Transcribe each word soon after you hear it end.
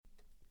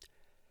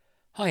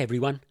Hi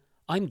everyone,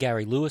 I'm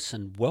Gary Lewis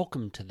and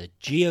welcome to the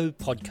Geo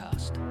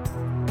Podcast.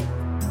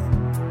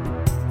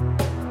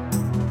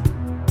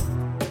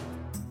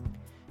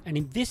 And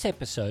in this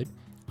episode,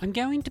 I'm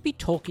going to be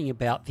talking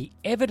about the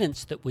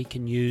evidence that we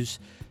can use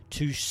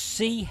to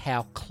see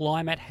how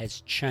climate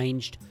has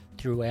changed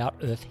throughout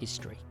Earth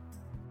history.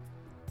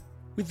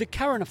 With the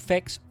current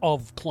effects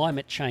of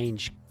climate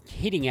change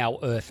hitting our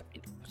Earth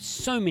in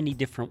so many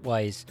different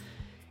ways,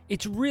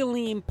 it's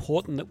really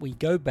important that we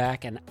go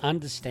back and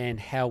understand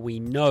how we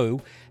know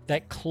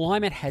that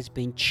climate has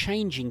been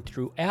changing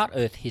throughout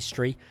Earth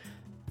history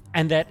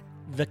and that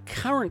the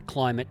current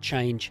climate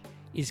change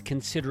is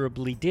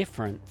considerably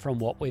different from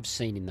what we've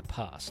seen in the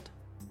past.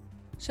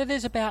 So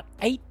there's about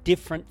 8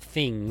 different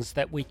things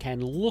that we can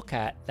look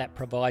at that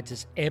provides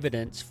us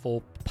evidence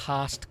for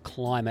past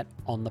climate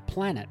on the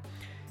planet.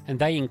 And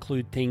they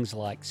include things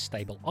like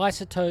stable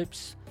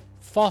isotopes,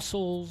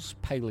 fossils,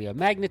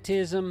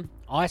 paleomagnetism,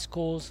 ice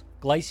cores,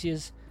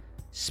 glaciers,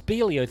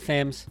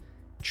 speleothems,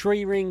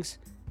 tree rings,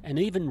 and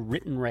even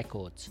written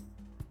records.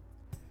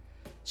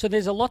 So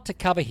there's a lot to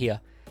cover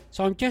here,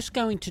 so I'm just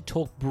going to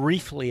talk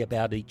briefly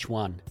about each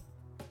one.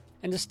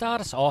 And to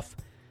start us off,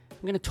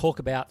 I'm going to talk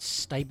about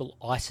stable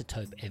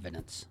isotope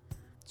evidence.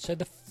 So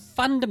the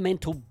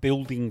fundamental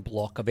building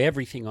block of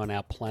everything on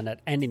our planet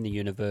and in the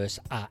universe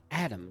are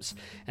atoms.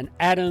 And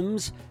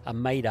atoms are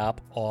made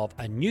up of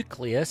a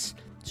nucleus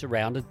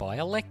surrounded by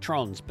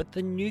electrons, but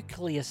the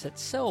nucleus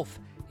itself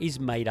is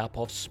made up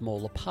of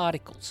smaller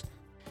particles.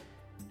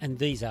 And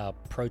these are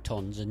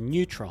protons and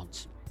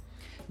neutrons.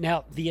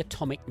 Now, the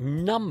atomic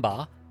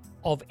number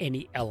of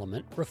any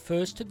element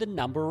refers to the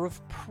number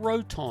of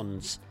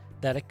protons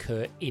that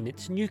occur in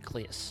its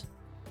nucleus.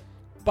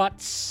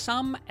 But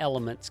some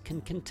elements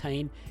can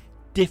contain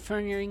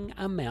differing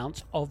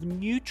amounts of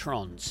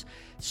neutrons.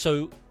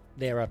 So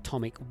their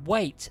atomic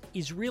weight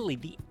is really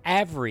the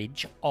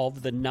average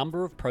of the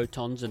number of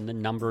protons and the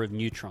number of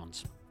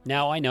neutrons.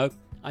 Now, I know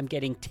I'm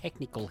getting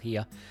technical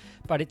here,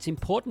 but it's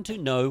important to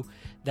know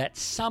that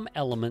some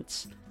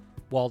elements,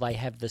 while they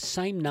have the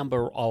same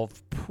number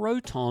of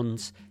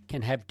protons,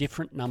 can have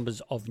different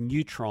numbers of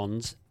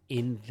neutrons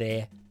in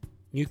their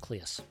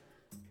nucleus.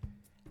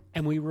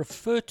 And we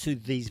refer to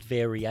these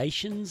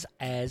variations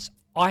as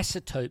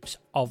isotopes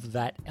of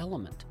that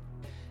element.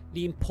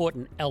 The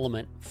important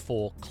element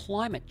for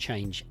climate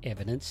change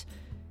evidence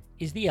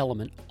is the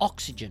element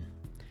oxygen.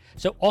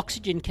 So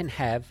oxygen can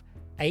have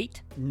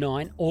 8,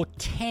 9 or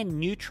 10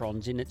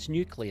 neutrons in its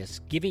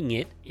nucleus, giving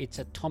it its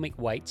atomic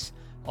weights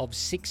of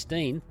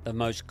 16, the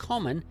most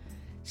common,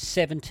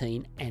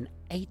 17 and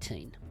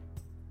 18.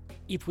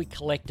 If we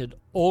collected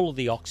all of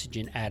the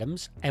oxygen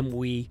atoms and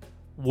we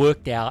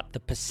worked out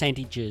the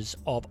percentages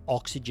of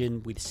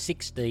oxygen with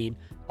 16,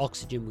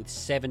 oxygen with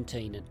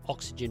 17 and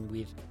oxygen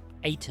with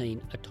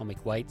 18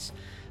 atomic weights,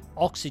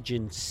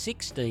 oxygen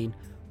 16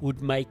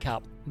 would make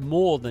up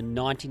more than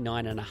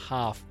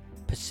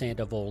 99.5%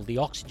 of all the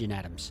oxygen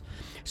atoms.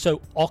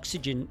 So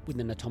oxygen with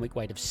an atomic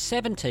weight of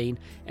 17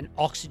 and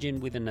oxygen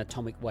with an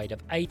atomic weight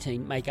of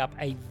 18 make up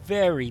a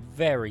very,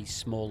 very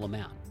small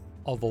amount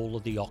of all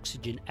of the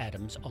oxygen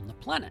atoms on the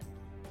planet.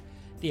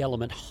 The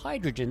element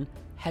hydrogen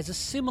has a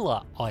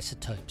similar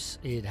isotopes.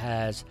 It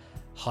has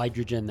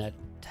hydrogen that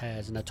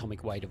has an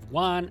atomic weight of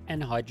 1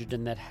 and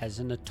hydrogen that has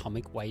an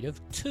atomic weight of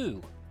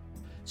 2.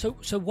 So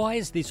why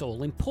is this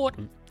all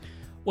important?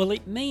 Well,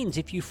 it means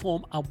if you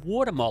form a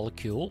water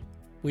molecule,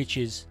 which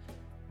is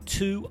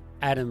 2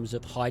 atoms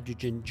of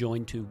hydrogen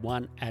joined to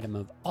 1 atom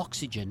of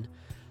oxygen,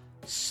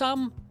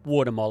 some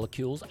water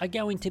molecules are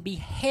going to be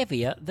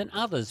heavier than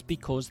others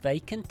because they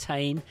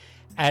contain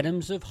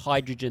atoms of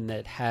hydrogen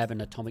that have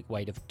an atomic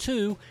weight of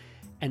 2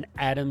 and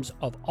atoms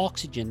of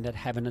oxygen that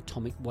have an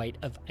atomic weight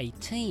of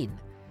 18,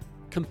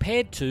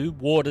 compared to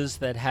waters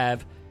that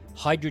have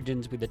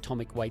hydrogens with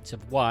atomic weights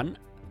of 1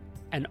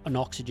 and an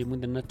oxygen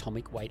with an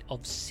atomic weight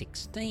of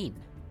 16.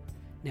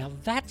 Now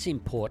that's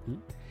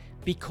important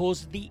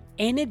because the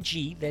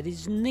energy that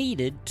is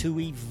needed to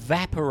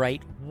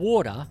evaporate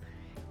water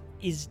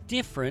is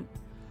different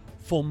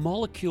for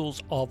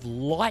molecules of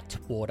light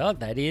water,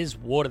 that is,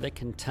 water that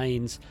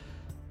contains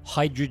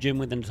hydrogen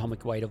with an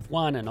atomic weight of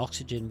 1 and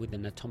oxygen with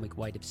an atomic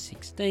weight of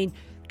 16,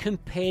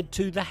 compared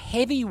to the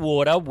heavy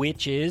water,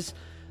 which is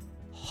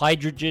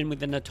hydrogen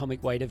with an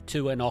atomic weight of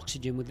 2 and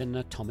oxygen with an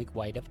atomic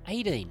weight of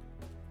 18.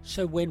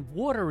 So when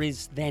water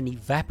is then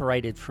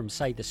evaporated from,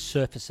 say, the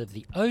surface of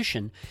the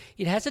ocean,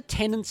 it has a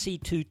tendency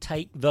to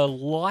take the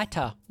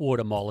lighter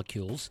water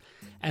molecules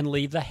and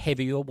leave the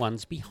heavier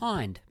ones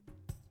behind.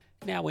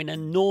 Now, in a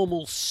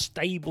normal,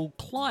 stable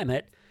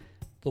climate,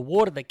 the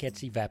water that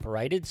gets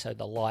evaporated, so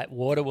the light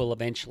water, will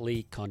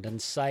eventually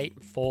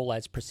condensate, fall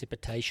as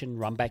precipitation,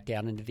 run back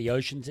down into the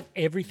oceans, and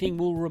everything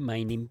will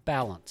remain in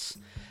balance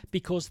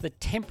because the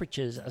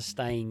temperatures are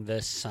staying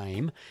the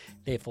same.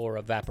 Therefore,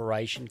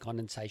 evaporation,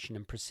 condensation,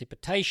 and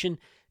precipitation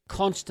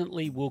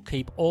constantly will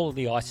keep all of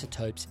the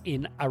isotopes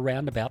in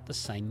around about the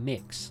same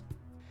mix.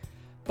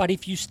 But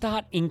if you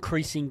start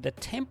increasing the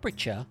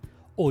temperature,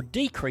 or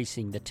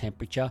decreasing the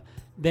temperature,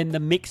 then the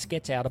mix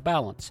gets out of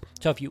balance.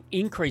 So if you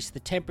increase the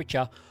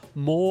temperature,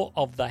 more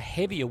of the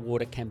heavier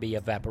water can be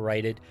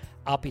evaporated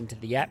up into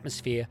the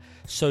atmosphere,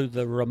 so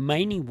the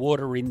remaining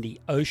water in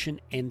the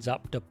ocean ends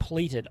up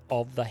depleted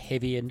of the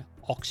heavier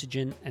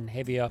oxygen and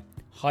heavier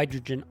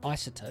hydrogen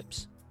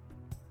isotopes.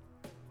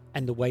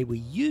 And the way we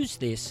use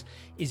this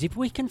is if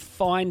we can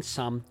find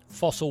some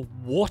fossil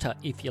water,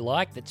 if you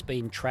like, that's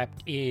been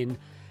trapped in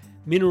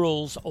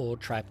minerals or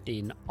trapped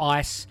in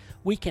ice,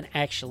 we can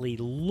actually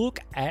look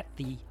at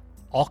the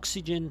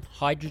oxygen,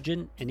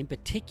 hydrogen, and in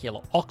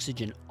particular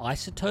oxygen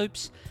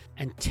isotopes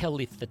and tell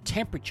if the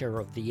temperature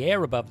of the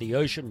air above the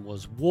ocean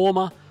was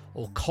warmer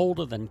or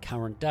colder than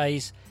current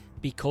days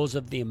because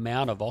of the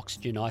amount of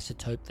oxygen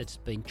isotope that's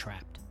been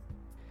trapped.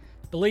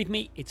 Believe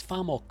me, it's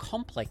far more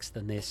complex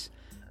than this,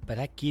 but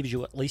that gives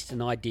you at least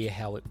an idea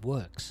how it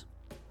works.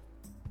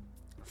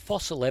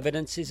 Fossil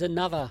evidence is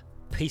another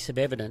piece of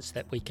evidence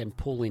that we can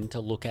pull in to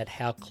look at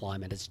how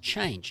climate has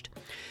changed.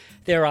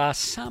 There are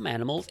some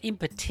animals, in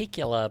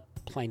particular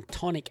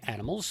planktonic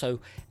animals, so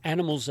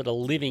animals that are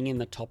living in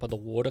the top of the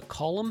water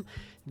column,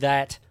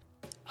 that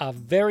are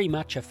very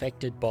much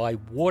affected by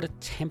water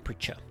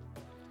temperature.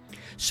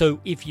 So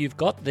if you've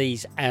got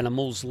these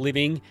animals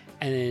living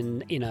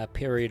in a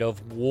period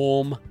of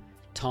warm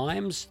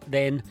times,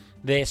 then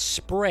their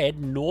spread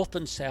north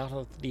and south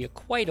of the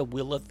equator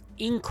will have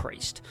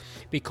increased,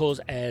 because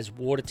as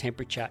water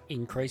temperature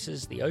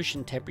increases, the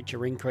ocean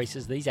temperature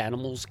increases, these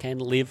animals can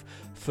live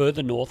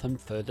further north and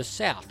further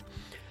south.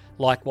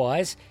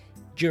 Likewise,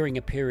 during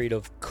a period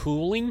of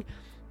cooling,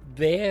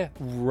 their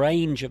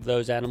range of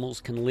those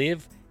animals can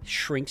live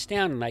shrinks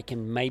down, and they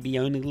can maybe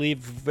only live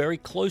very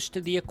close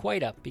to the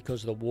equator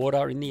because the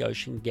water in the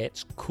ocean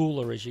gets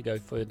cooler as you go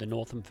further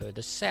north and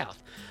further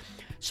south.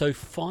 So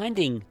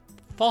finding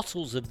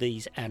fossils of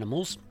these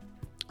animals,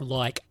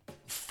 like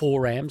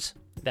forams,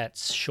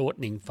 that's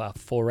shortening for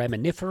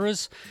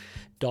foraminiferous,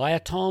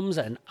 diatoms,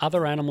 and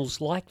other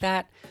animals like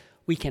that,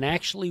 we can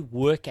actually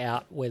work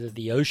out whether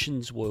the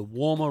oceans were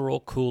warmer or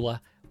cooler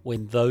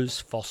when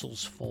those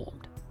fossils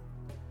formed.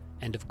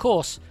 And of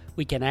course,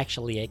 we can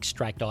actually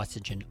extract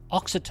oxygen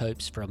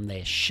isotopes from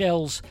their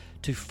shells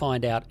to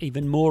find out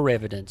even more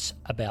evidence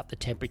about the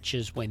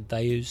temperatures when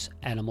those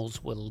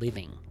animals were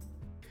living.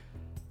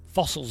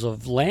 Fossils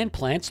of land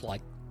plants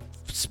like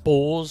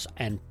spores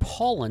and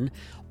pollen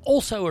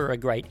also are a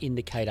great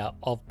indicator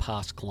of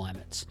past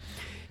climates.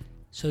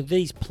 So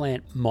these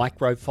plant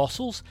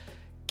microfossils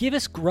give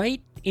us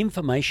great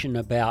information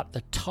about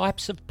the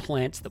types of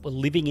plants that were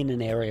living in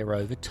an area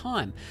over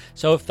time.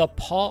 So if the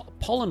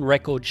pollen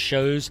record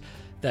shows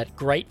that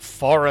great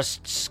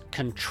forests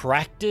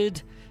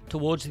contracted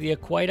towards the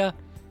equator,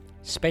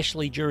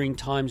 especially during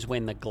times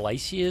when the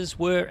glaciers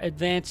were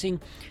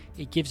advancing,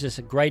 it gives us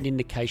a great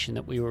indication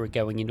that we were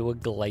going into a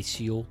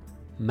glacial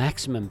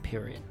maximum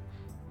period.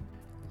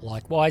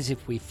 Likewise,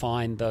 if we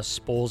find the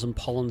spores and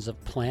pollens of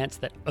plants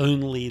that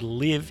only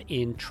live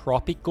in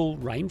tropical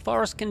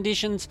rainforest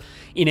conditions,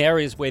 in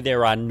areas where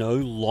there are no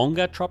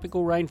longer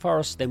tropical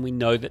rainforests, then we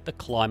know that the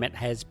climate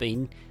has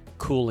been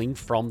cooling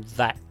from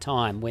that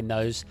time when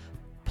those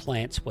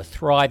plants were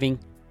thriving,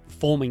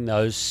 forming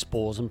those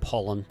spores and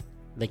pollen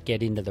that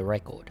get into the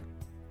record.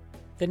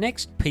 The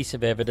next piece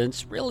of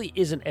evidence really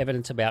isn't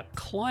evidence about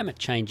climate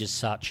change as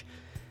such,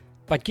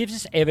 but gives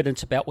us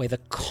evidence about where the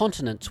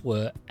continents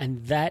were,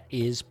 and that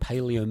is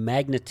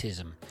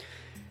paleomagnetism.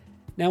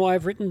 Now,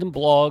 I've written a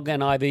blog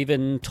and I've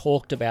even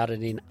talked about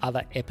it in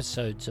other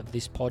episodes of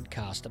this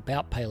podcast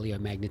about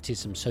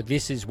paleomagnetism. So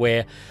this is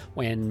where,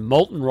 when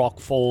molten rock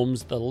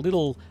forms, the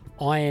little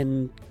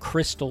iron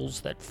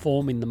crystals that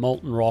form in the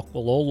molten rock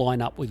will all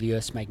line up with the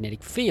Earth's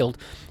magnetic field,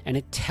 and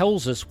it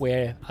tells us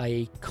where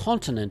a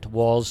continent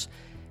was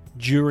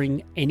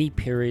during any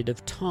period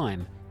of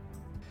time.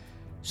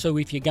 So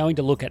if you're going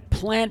to look at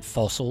plant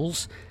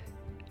fossils,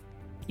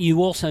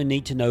 you also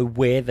need to know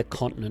where the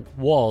continent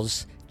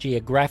was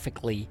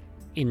geographically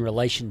in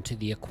relation to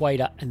the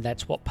equator, and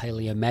that's what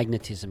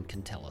paleomagnetism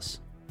can tell us.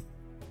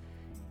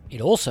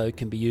 It also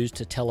can be used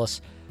to tell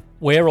us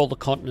where all the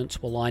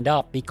continents were lined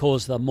up,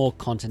 because the more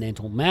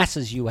continental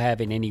masses you have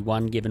in any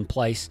one given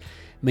place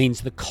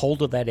means the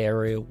colder that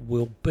area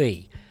will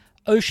be.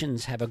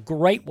 Oceans have a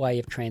great way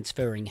of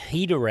transferring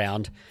heat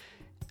around,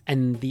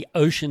 and the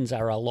oceans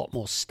are a lot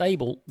more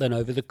stable than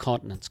over the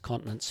continents.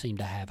 Continents seem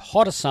to have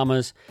hotter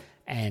summers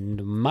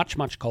and much,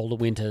 much colder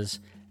winters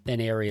than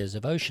areas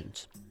of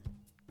oceans.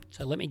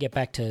 So let me get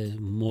back to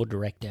more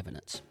direct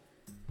evidence.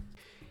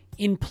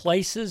 In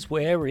places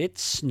where it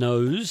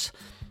snows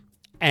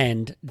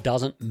and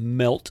doesn't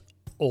melt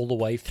all the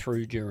way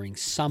through during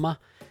summer,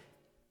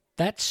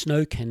 that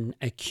snow can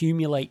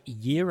accumulate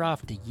year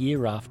after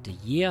year after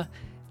year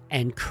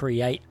and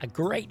create a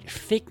great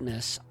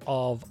thickness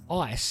of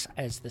ice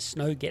as the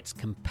snow gets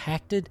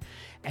compacted,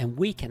 and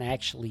we can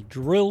actually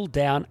drill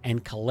down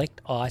and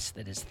collect ice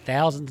that is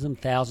thousands and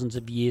thousands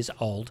of years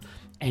old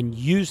and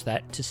use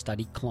that to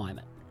study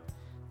climate.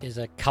 There's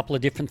a couple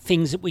of different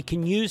things that we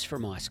can use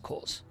from ice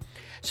cores.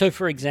 So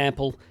for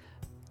example,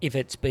 If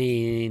it's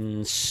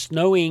been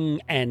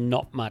snowing and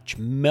not much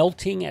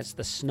melting, as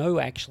the snow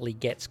actually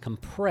gets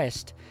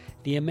compressed,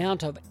 the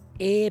amount of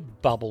air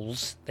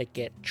bubbles that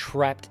get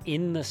trapped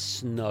in the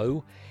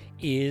snow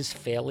is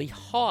fairly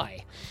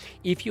high.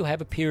 If you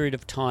have a period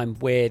of time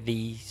where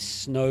the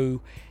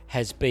snow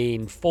has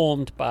been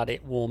formed but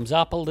it warms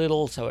up a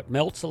little, so it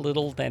melts a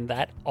little, then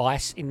that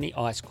ice in the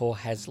ice core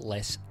has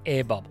less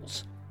air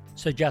bubbles.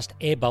 So just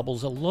air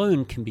bubbles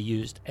alone can be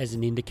used as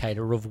an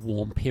indicator of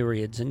warm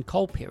periods and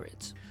cold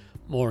periods.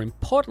 More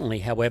importantly,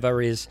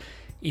 however, is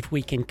if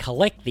we can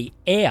collect the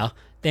air,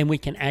 then we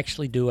can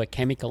actually do a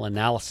chemical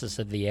analysis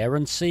of the air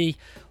and see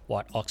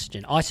what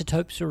oxygen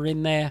isotopes are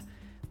in there.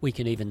 We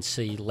can even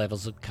see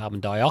levels of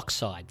carbon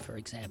dioxide, for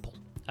example,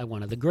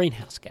 one of the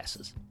greenhouse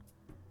gases.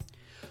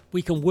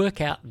 We can work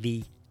out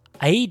the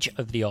age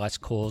of the ice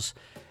cores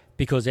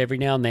because every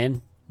now and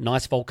then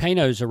nice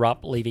volcanoes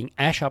erupt, leaving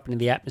ash up into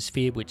the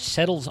atmosphere, which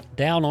settles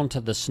down onto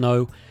the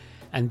snow,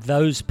 and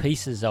those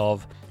pieces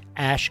of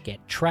ash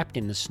get trapped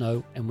in the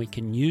snow, and we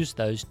can use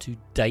those to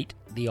date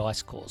the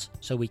ice cores.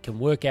 So we can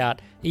work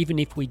out, even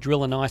if we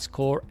drill an ice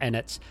core and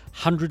it's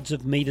hundreds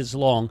of meters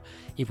long,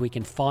 if we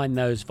can find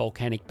those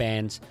volcanic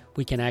bands,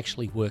 we can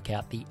actually work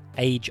out the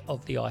age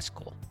of the ice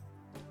core.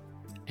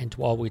 And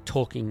while we're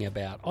talking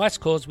about ice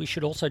cores, we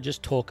should also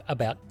just talk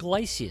about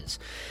glaciers.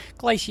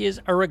 Glaciers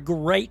are a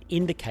great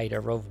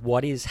indicator of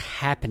what is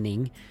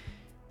happening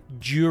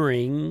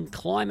during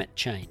climate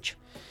change.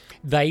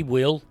 They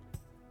will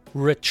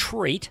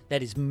retreat,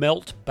 that is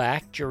melt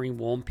back during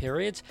warm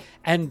periods,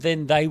 and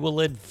then they will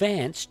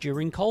advance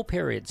during cold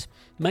periods,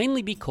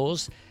 mainly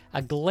because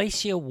a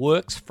glacier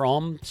works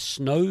from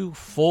snow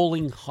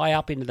falling high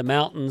up into the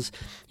mountains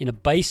in a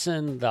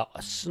basin. The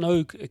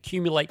snow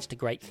accumulates to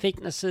great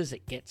thicknesses,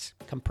 it gets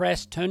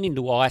compressed, turned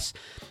into ice,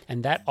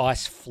 and that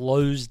ice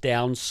flows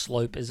down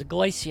slope as a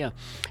glacier.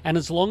 And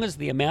as long as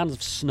the amount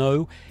of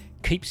snow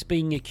keeps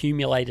being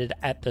accumulated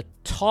at the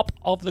top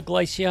of the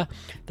glacier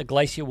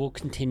will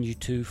continue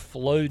to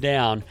flow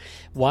down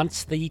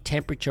once the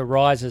temperature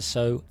rises,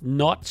 so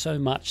not so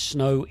much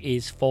snow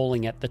is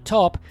falling at the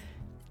top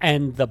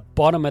and the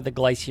bottom of the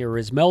glacier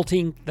is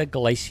melting, the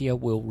glacier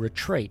will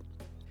retreat.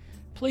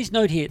 Please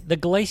note here, the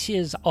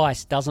glacier's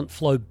ice doesn't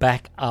flow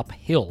back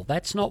uphill.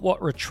 That's not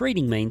what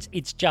retreating means.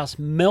 It's just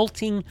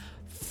melting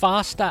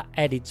faster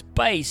at its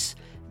base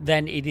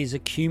than it is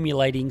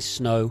accumulating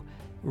snow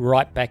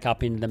right back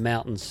up into the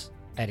mountains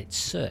at its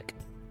cirque.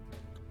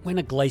 When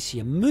a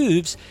glacier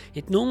moves,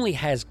 it normally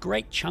has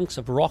great chunks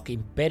of rock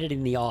embedded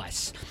in the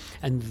ice,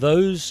 and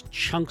those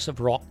chunks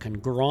of rock can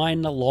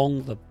grind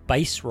along the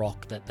base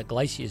rock that the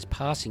glacier is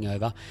passing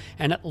over,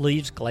 and it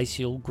leaves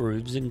glacial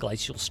grooves and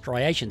glacial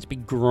striations,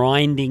 big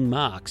grinding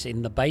marks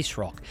in the base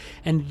rock.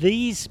 And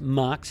these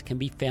marks can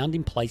be found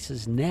in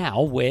places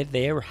now where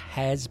there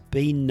has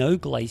been no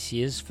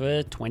glaciers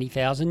for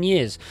 20,000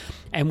 years.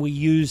 And we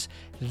use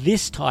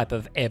this type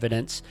of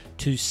evidence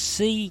to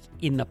see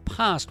in the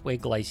past where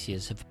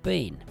glaciers have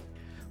been.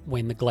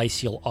 When the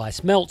glacial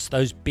ice melts,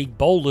 those big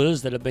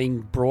boulders that are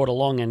being brought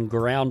along and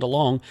ground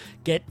along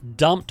get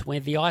dumped where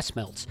the ice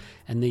melts,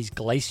 and these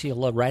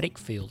glacial erratic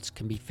fields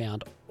can be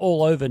found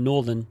all over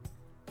northern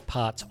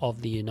parts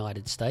of the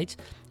United States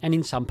and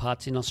in some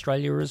parts in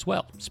Australia as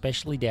well,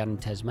 especially down in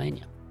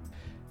Tasmania.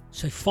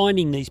 So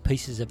finding these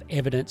pieces of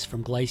evidence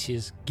from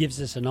glaciers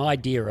gives us an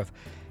idea of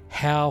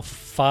how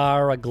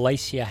far a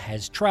glacier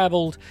has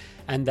travelled,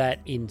 and that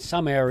in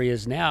some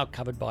areas now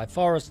covered by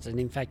forests, and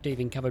in fact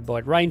even covered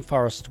by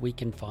rainforests, we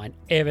can find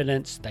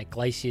evidence that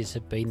glaciers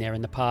have been there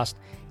in the past,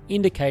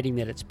 indicating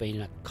that it's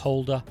been a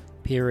colder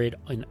period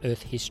in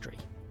Earth history.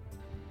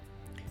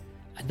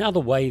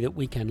 Another way that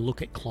we can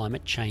look at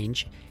climate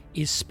change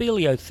is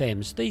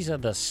speleothems. These are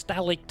the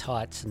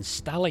stalactites and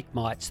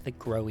stalagmites that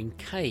grow in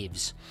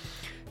caves.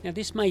 Now,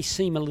 this may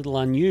seem a little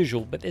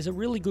unusual, but there's a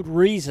really good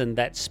reason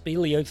that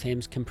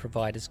speleothems can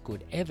provide us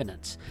good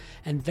evidence,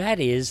 and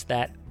that is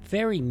that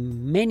very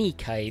many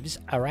caves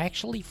are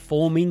actually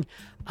forming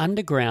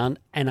underground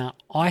and are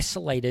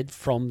isolated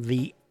from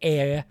the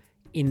air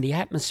in the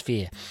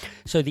atmosphere.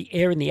 So the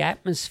air in the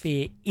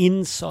atmosphere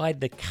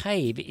inside the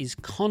cave is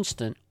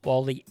constant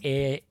while the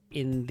air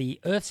in the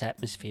Earth's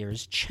atmosphere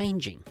is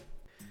changing.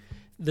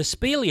 The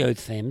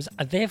speleothems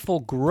are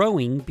therefore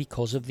growing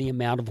because of the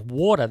amount of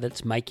water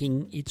that's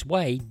making its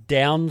way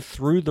down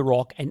through the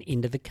rock and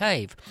into the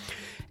cave.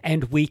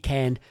 And we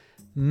can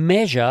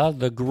measure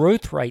the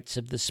growth rates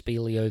of the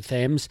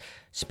speleothems,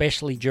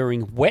 especially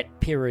during wet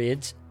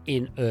periods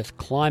in Earth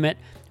climate.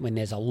 When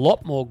there's a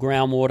lot more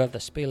groundwater, the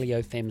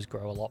speleothems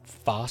grow a lot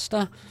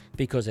faster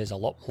because there's a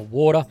lot more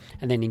water.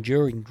 And then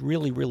during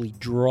really, really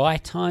dry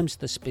times,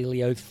 the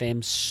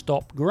speleothems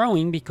stop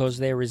growing because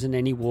there isn't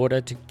any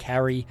water to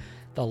carry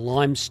the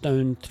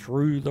limestone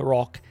through the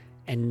rock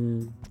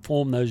and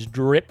form those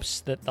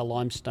drips that the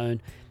limestone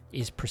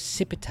is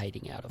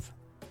precipitating out of.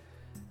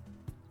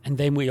 And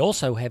then we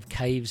also have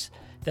caves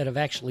that have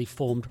actually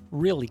formed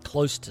really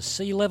close to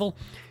sea level,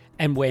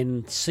 and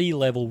when sea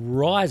level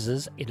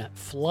rises and it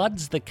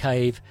floods the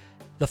cave,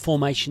 the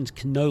formations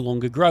can no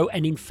longer grow,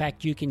 and in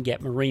fact you can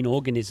get marine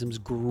organisms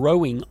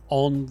growing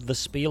on the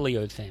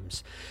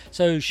speleothems.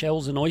 So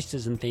shells and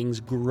oysters and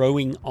things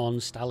growing on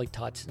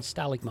stalactites and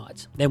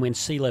stalagmites. Then when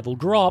sea level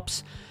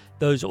drops,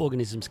 those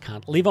organisms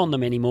can't live on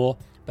them anymore,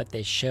 but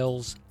their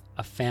shells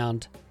are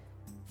found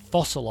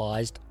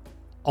fossilized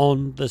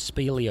on the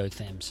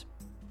speleothems.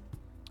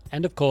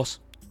 And of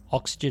course,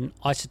 oxygen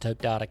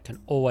isotope data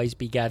can always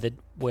be gathered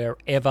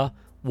wherever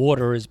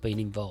water has been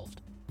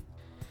involved.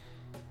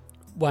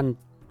 One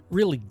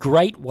really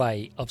great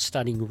way of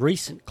studying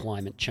recent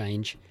climate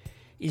change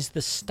is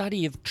the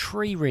study of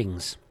tree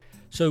rings.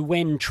 So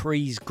when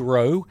trees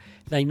grow,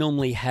 they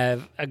normally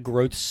have a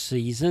growth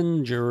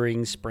season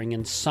during spring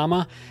and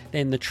summer.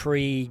 Then the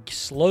tree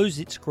slows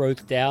its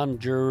growth down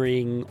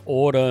during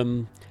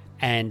autumn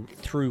and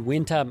through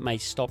winter, may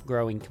stop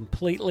growing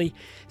completely.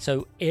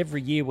 So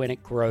every year when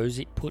it grows,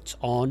 it puts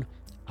on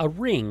a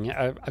ring,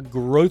 a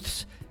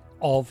growth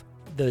of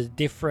the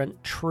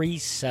different tree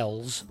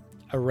cells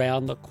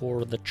around the core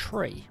of the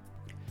tree.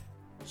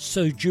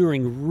 So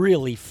during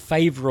really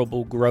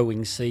favourable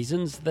growing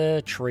seasons,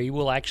 the tree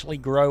will actually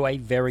grow a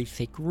very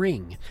thick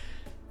ring.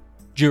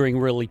 During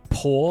really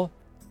poor,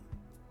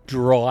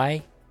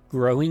 dry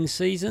growing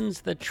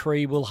seasons, the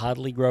tree will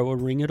hardly grow a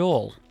ring at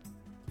all.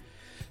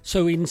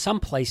 So in some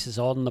places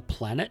on the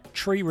planet,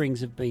 tree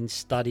rings have been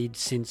studied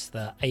since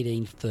the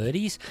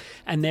 1830s,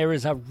 and there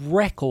is a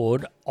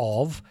record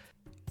of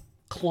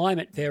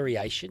climate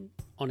variation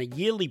on a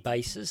yearly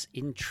basis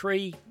in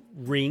tree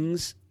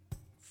rings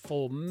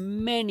for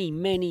many,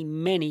 many,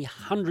 many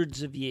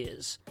hundreds of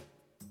years.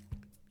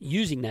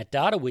 Using that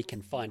data, we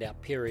can find out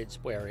periods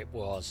where it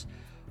was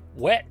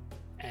wet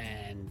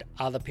and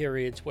other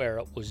periods where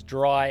it was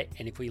dry.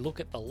 And if we look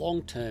at the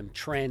long-term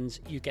trends,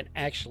 you can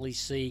actually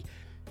see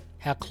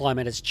how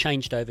climate has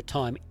changed over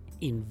time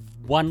in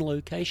one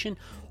location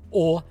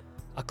or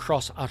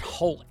across a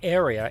whole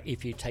area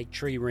if you take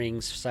tree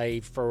rings, say,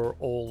 for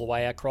all the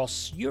way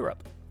across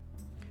Europe.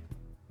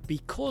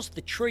 Because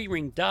the tree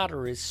ring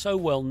data is so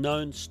well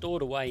known,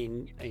 stored away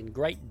in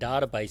great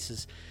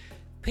databases,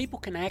 people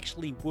can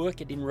actually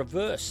work it in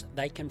reverse.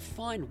 They can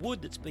find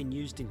wood that's been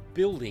used in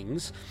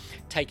buildings,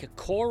 take a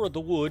core of the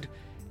wood,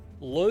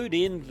 load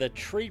in the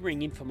tree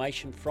ring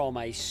information from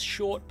a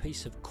short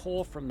piece of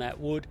core from that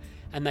wood,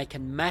 and they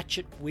can match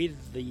it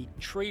with the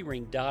tree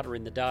ring data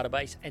in the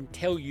database and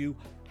tell you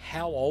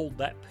how old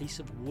that piece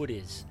of wood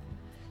is.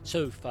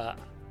 So for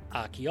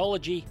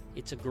archaeology,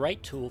 it's a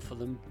great tool for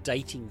them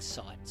dating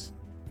sites.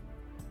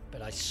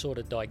 But I sort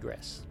of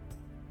digress.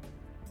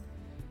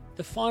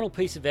 The final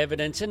piece of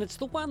evidence, and it's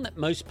the one that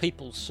most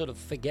people sort of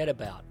forget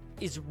about,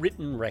 is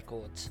written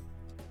records.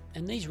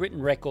 And these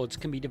written records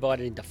can be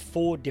divided into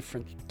 4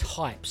 different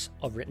types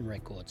of written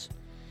records.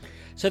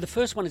 So the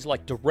first one is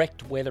like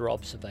direct weather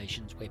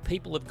observations, where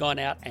people have gone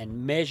out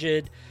and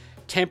measured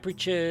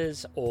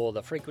temperatures or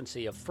the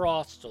frequency of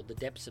frosts or the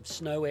depths of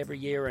snow every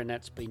year, and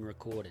that's been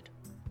recorded.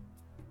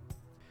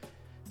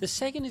 The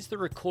second is the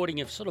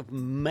recording of sort of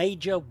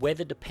major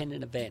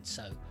weather-dependent events,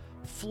 so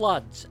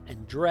floods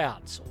and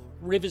droughts, or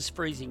rivers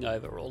freezing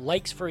over, or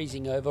lakes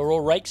freezing over,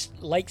 or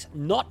lakes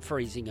not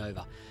freezing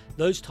over,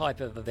 those type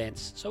of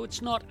events. So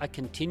it's not a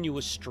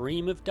continuous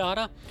stream of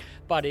data,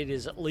 but it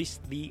is at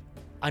least the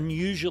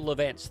unusual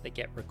events that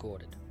get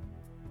recorded.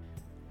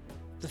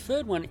 The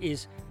third one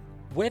is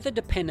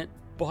weather-dependent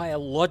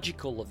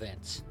biological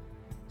events.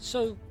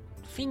 So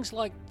things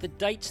like the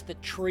dates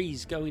that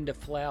trees go into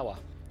flower,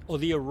 or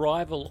the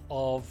arrival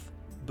of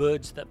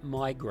birds that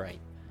migrate.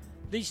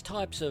 These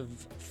types of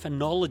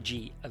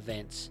phenology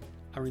events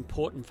are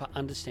important for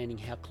understanding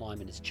how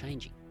climate is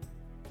changing.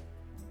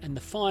 And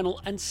the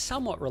final, and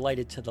somewhat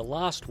related to the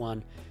last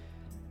one,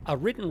 are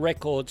written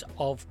records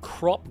of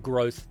crop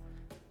growth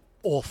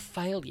or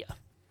failure.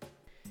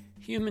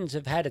 Humans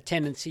have had a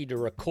tendency to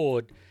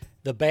record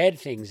the bad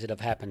things that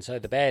have happened, so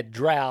the bad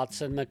droughts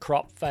and the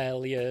crop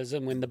failures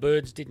and when the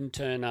birds didn't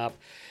turn up,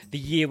 the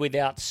year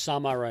without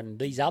summer and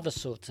these other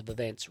sorts of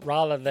events,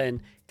 rather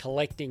than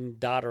collecting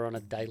data on a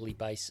daily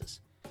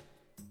basis.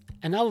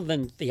 And other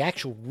than the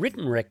actual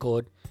written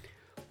record,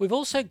 we've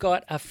also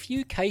got a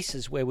few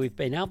cases where we've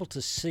been able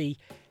to see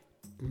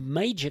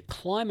major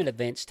climate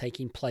events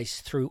taking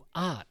place through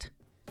art.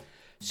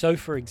 So,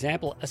 for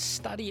example, a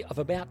study of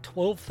about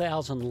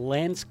 12,000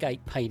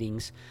 landscape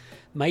paintings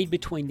made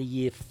between the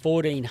year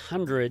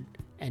 1400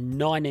 and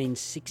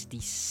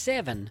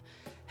 1967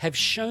 have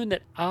shown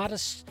that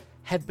artists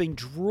have been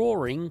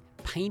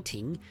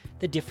painting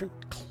the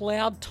different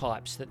cloud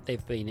types that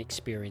they've been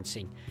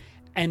experiencing,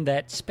 and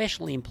that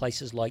especially in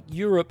places like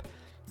Europe,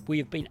 we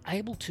have been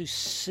able to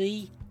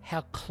see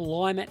how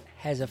climate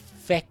has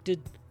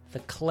affected the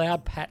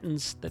cloud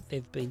patterns that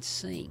they've been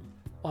seeing.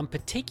 One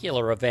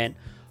particular event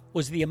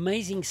was the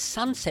amazing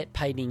sunset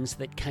paintings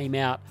that came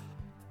out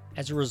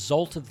as a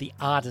result of the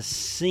artists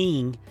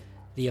seeing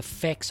the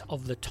effects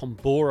of the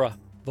Tambora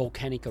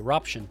volcanic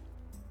eruption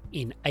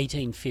in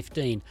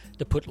 1815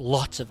 that put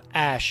lots of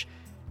ash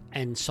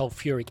and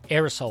sulfuric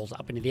aerosols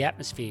up into the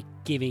atmosphere,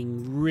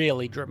 giving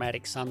really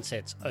dramatic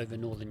sunsets over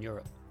Northern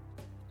Europe.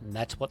 And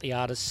that's what the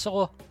artist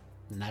saw,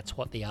 and that's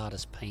what the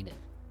artist painted.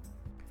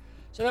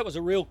 So that was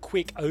a real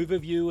quick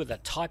overview of the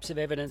types of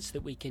evidence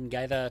that we can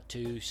gather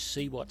to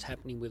see what's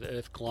happening with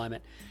Earth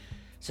climate.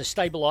 So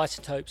stable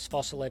isotopes,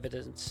 fossil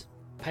evidence,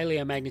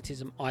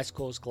 paleomagnetism, ice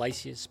cores,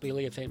 glaciers,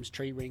 speleothems,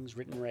 tree rings,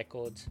 written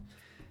records,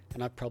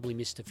 and I've probably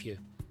missed a few.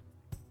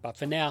 But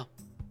for now,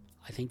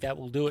 I think that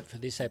will do it for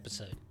this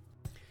episode.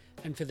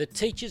 And for the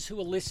teachers who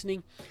are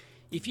listening,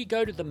 if you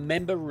go to the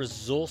member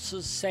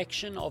resources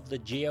section of the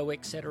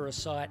GeoEtc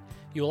site,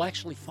 you'll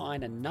actually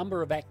find a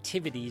number of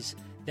activities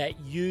that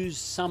use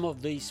some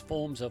of these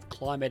forms of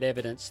climate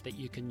evidence that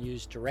you can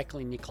use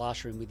directly in your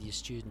classroom with your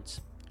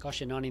students.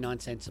 Cost you 99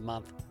 cents a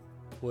month,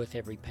 worth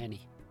every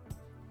penny.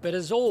 But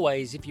as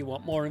always, if you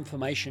want more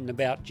information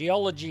about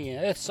geology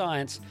and earth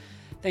science,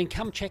 then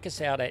come check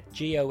us out at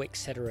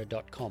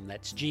geoetc.com.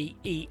 That's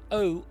geoetc.com.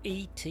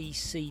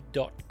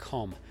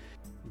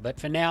 But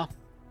for now,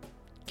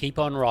 keep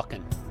on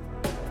rocking.